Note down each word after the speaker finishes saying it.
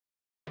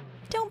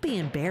Don't be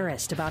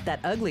embarrassed about that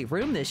ugly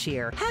room this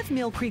year. Have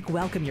Mill Creek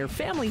welcome your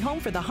family home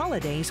for the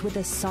holidays with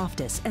the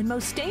softest and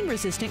most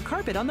stain-resistant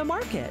carpet on the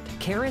market,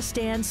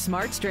 Karastan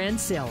SmartStrand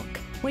Silk.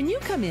 When you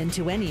come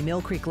into any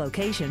Mill Creek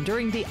location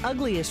during the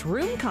Ugliest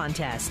Room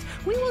contest,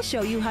 we will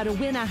show you how to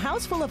win a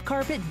house full of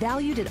carpet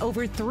valued at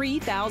over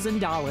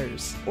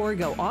 $3,000. Or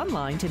go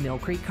online to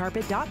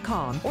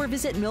millcreekcarpet.com or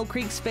visit Mill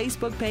Creek's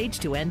Facebook page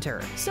to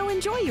enter. So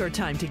enjoy your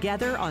time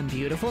together on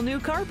beautiful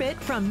new carpet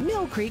from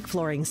Mill Creek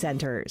Flooring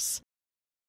Centers.